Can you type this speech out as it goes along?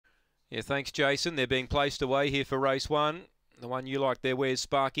Yeah, thanks, Jason. They're being placed away here for race one. The one you like there, Where's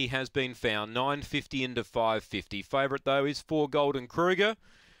Sparky, has been found. 9.50 into 5.50. Favourite, though, is 4 Golden Kruger.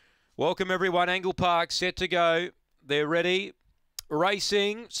 Welcome, everyone. Angle-Park set to go. They're ready.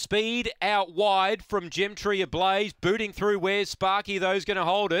 Racing, speed out wide from Gemtree Ablaze, booting through Where's Sparky, those going to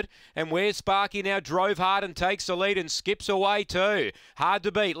hold it, and Where's Sparky now drove hard and takes the lead and skips away too. Hard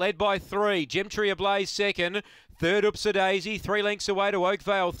to beat, led by 3, Gemtree Ablaze second, third Upsa Daisy, 3 lengths away to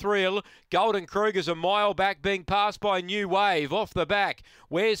Oakvale Thrill. Golden Kruger's a mile back, being passed by New Wave off the back.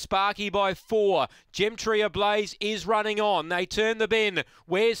 Where's Sparky by 4. Gemtree Ablaze is running on. They turn the bend.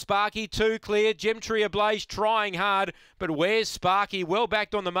 Where's Sparky 2 clear. Gemtree Ablaze trying hard, but Where's Sparky well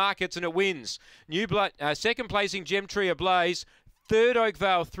backed on the markets and it wins. Second placing Gemtree Ablaze. Third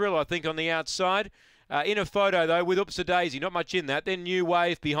Oakvale Thrill, I think, on the outside. In a photo, though, with Upsa Daisy. Not much in that. Then New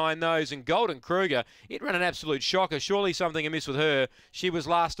Wave behind those. And Golden Kruger, it ran an absolute shocker. Surely something amiss with her. She was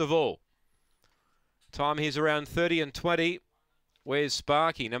last of all. Time here's around 30 and 20. Where's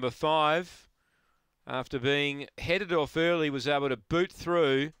Sparky? Number 5. After being headed off early, was able to boot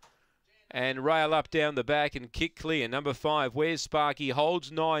through and rail up down the back and kick clear. Number 5, Where's Sparky,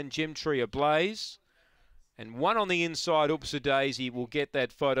 holds 9, Gemtree Ablaze. And 1 on the inside, Upsa Daisy, will get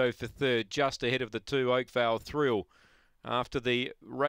that photo for third, just ahead of the 2, Oakvale Thrill. After the